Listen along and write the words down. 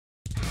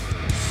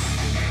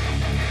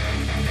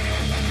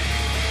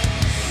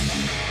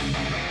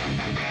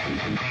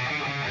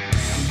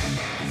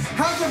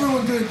How's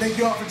everyone doing? Thank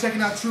you all for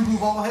checking out True Blue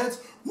Bobbleheads.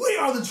 We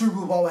are the True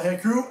Blue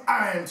Bobblehead crew.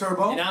 I am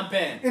Turbo. And I'm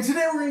Ben. And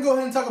today we're going to go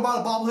ahead and talk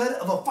about a bobblehead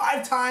of a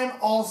 5-time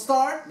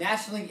All-Star.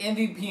 National League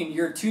MVP in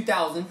year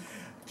 2000.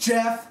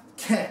 Jeff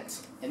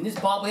Kent. And this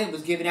bobblehead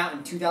was given out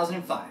in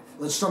 2005.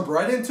 Let's jump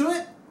right into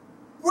it.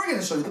 We're going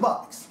to show you the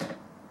box.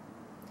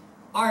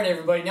 Alright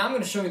everybody, now I'm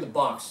going to show you the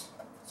box.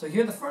 So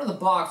here at the front of the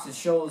box, it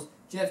shows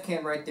Jeff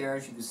Kent right there,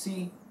 as you can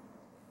see.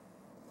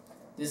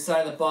 This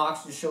side of the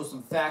box just shows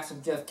some facts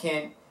of Jeff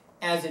Kent.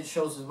 As it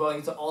shows as well,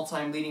 he's an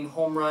all-time leading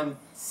home run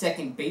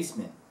second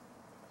baseman.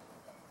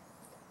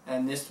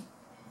 And this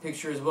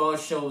picture as well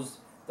shows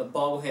the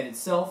bobblehead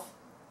itself.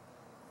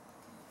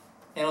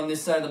 And on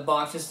this side of the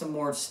box, just some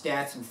more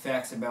stats and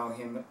facts about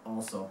him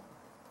also.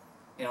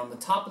 And on the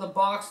top of the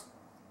box,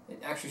 it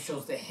actually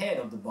shows the head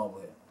of the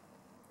bobblehead.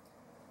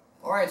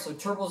 Alright, so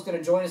Turbo's going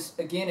to join us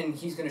again, and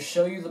he's going to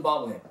show you the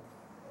bobblehead.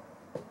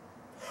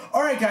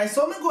 Alright guys,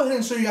 so I'm going to go ahead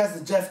and show you guys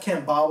the Jeff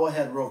Kent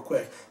bobblehead real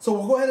quick. So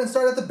we'll go ahead and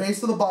start at the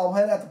base of the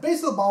bobblehead. At the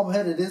base of the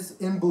bobblehead, it is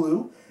in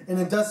blue, and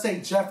it does say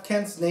Jeff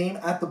Kent's name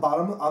at the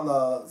bottom on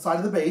the side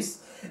of the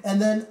base.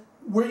 And then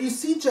where you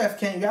see Jeff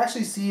Kent, you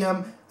actually see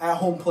him at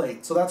home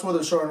plate. So that's what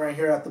they're showing right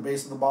here at the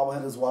base of the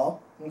bobblehead as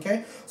well.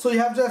 Okay, so you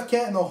have Jeff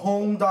Kent in the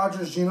home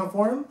Dodgers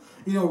uniform.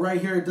 You know, right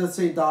here it does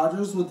say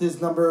Dodgers with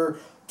his number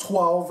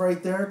 12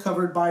 right there,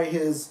 covered by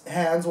his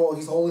hands while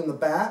he's holding the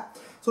bat.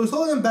 So he's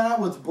holding the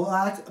bat with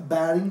black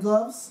batting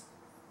gloves.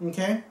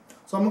 Okay,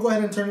 so I'm going to go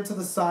ahead and turn it to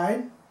the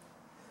side.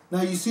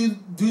 Now you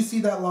do see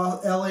that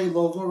LA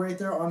logo right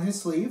there on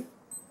his sleeve.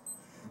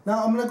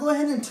 Now I'm going to go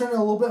ahead and turn it a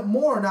little bit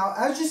more. Now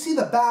as you see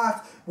the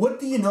back, what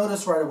do you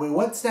notice right away?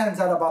 What stands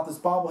out about this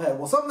bobblehead?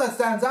 Well, something that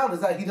stands out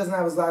is that he doesn't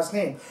have his last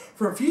name.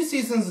 For a few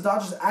seasons, the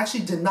Dodgers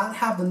actually did not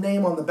have the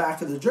name on the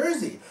back of the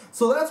jersey.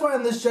 So that's why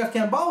in this Jeff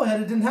Kent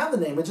bobblehead, it didn't have the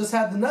name. It just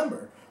had the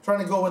number. Trying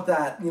to go with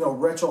that, you know,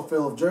 retro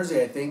feel of jersey,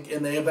 I think,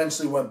 and they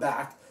eventually went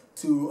back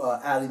to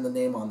adding the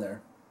name on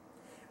there.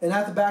 And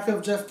at the back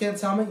of Jeff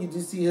Kent's helmet, you do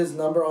see his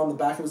number on the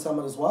back of his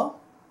helmet as well.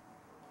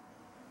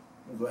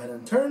 We'll go ahead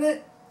and turn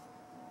it.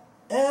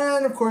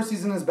 And of course,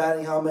 he's in his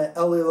batting helmet,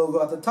 LA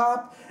logo at the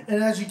top.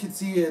 And as you can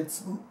see,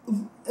 it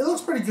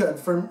looks pretty good.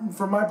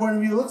 From my point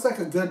of view, it looks like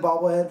a good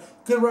bobblehead,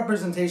 good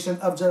representation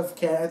of Jeff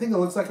Kent. I think it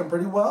looks like him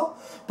pretty well.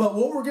 But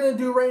what we're going to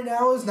do right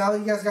now is, now that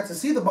you guys got to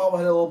see the bobblehead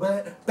a little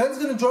bit, Ben's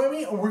going to join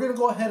me, and we're going to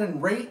go ahead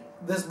and rate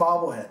this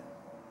bobblehead.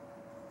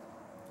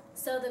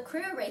 So the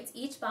crew rates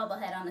each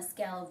bobblehead on a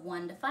scale of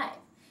 1 to 5.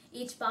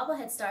 Each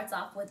bobblehead starts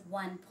off with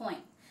 1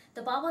 point.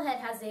 The bobblehead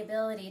has the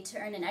ability to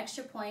earn an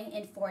extra point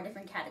in 4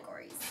 different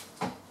categories.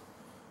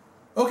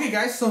 Okay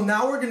guys, so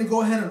now we're going to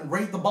go ahead and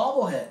rate the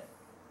bobblehead.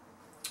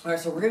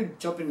 Alright, so we're going to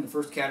jump into the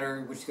first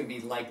category, which is going to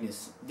be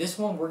likeness. This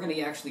one, we're going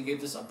to actually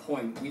give this a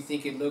point. We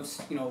think it looks,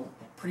 you know,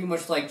 pretty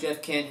much like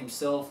Jeff Kent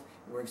himself.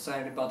 We're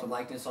excited about the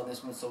likeness on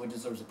this one, so it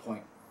deserves a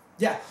point.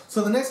 Yeah,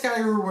 so the next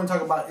category we're going to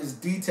talk about is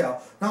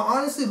detail. Now,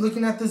 honestly,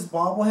 looking at this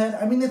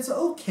bobblehead, I mean, it's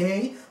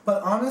okay,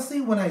 but honestly,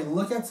 when I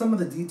look at some of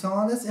the detail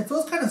on this, it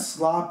feels kind of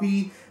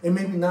sloppy and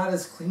maybe not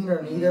as clean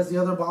or neat as the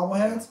other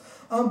bobbleheads.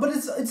 But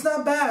it's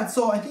not bad,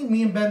 so I think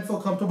me and Ben feel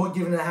comfortable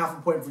giving it a half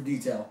a point for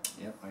detail.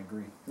 Yep, I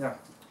agree. Yeah.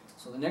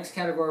 So the next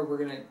category we're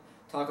going to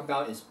talk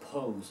about is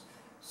pose.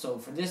 So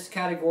for this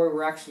category,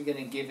 we're actually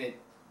going to give it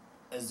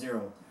a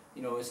 0.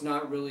 You know, it's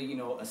not really, you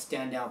know, a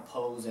standout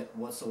pose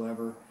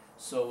whatsoever.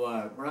 So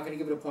we're not going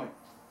to give it a point.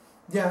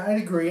 Yeah,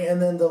 I'd agree. And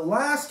then the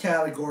last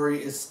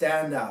category is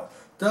standout.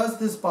 Does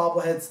this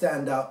bobblehead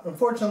stand out?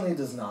 Unfortunately, it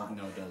does not.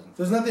 No, it doesn't.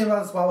 There's nothing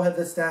about this bobblehead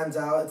that stands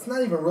out. It's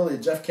not even really a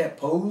Jeff Kent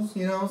pose,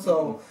 you know,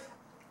 so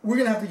we're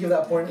going to have to give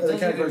that point. It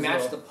doesn't even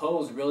match the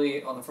pose,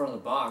 really, on the front of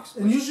the box.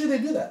 And usually they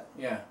do that.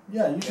 Yeah.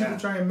 Yeah, usually they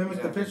try and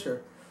mimic the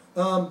picture.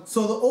 So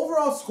the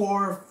overall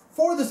score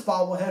for this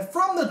bobblehead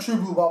from the True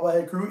Blue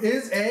Bobblehead crew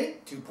is a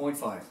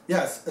 2.5.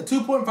 Yes, a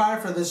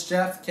 2.5 for this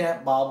Jeff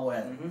Kent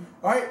bobblehead.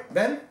 All right,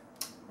 Ben?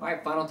 All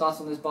right, final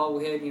thoughts on this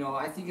bobblehead. You know,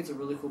 I think it's a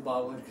really cool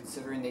bobblehead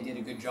considering they did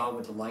a good job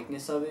with the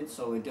likeness of it.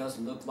 So it does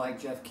look like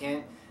Jeff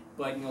Kent.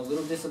 But, you know, a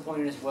little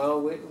disappointed as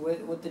well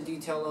with the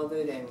detail of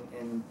it.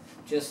 And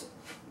just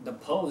the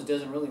pose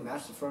doesn't really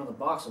match the front of the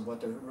box of what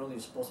they're really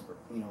supposed to,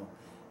 you know,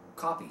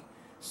 copy.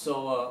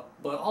 So,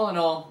 but all in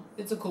all,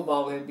 it's a cool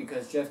bobblehead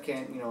because Jeff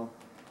Kent, you know,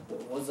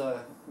 was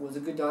a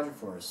good Dodger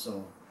for us.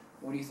 So,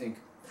 what do you think?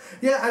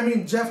 Yeah, I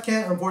mean, Jeff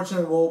Kent,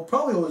 unfortunately, will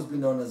probably always be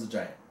known as a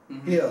Giant.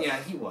 Yeah,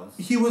 he was.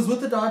 He was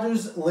with the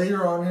Dodgers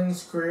later on in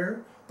his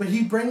career, but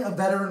he bring a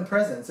veteran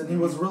presence, and he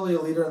was really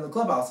a leader in the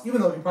clubhouse,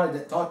 even though he probably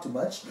didn't talk too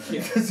much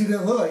because he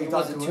didn't look like he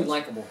talked too much. Wasn't too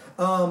likable.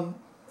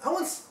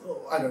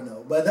 I don't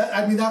know, but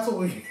I mean, that's what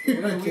we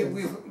hear.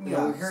 We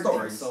heard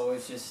stories, so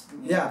it's just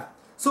yeah.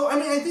 So, I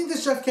mean, I think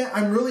this Jeff Kent,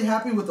 I'm really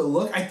happy with the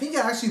look. I think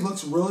it actually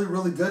looks really,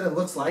 really good and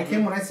looks like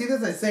him. When I see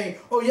this, I say,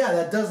 oh, yeah,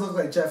 that does look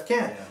like Jeff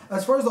Kent. Yeah.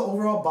 As far as the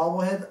overall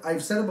bobblehead,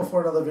 I've said it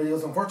before in other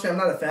videos. Unfortunately, I'm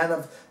not a fan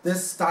of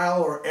this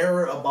style or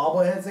era of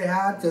bobbleheads they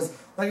had because,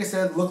 like I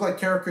said, look like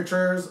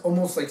caricatures,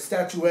 almost like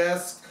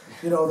statuesque.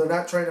 you know, they're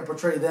not trying to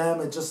portray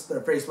them, it's just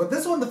their face. But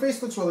this one, the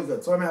face looks really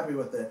good, so I'm happy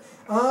with it.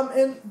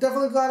 And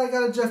definitely glad I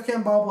got a Jeff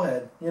Kent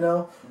bobblehead, you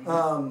know.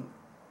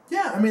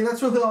 Yeah, I mean,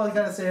 that's really all I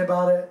got to say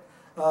about it.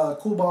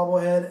 Cool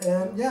bobblehead,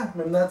 and yeah,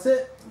 and that's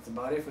it. That's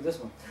about it for this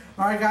one.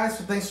 Alright guys,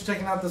 so thanks for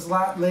checking out this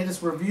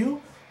latest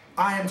review.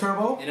 I am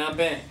Turbo. And I'm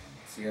Ben.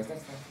 See you guys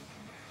next time.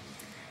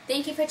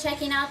 Thank you for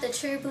checking out the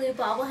True Blue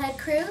Bobblehead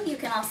crew. You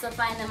can also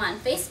find them on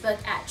Facebook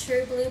at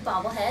True Blue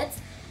Bobbleheads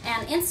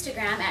and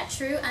Instagram at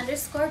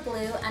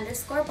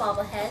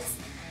True_Blue_Bobbleheads,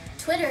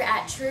 Twitter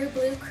at True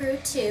Blue Crew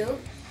 2,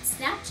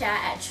 Snapchat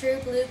at True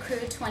Blue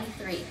Crew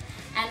 23.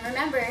 And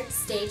remember,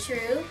 stay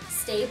true,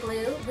 stay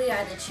blue. We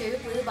are the True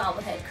Blue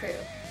Bobblehead crew.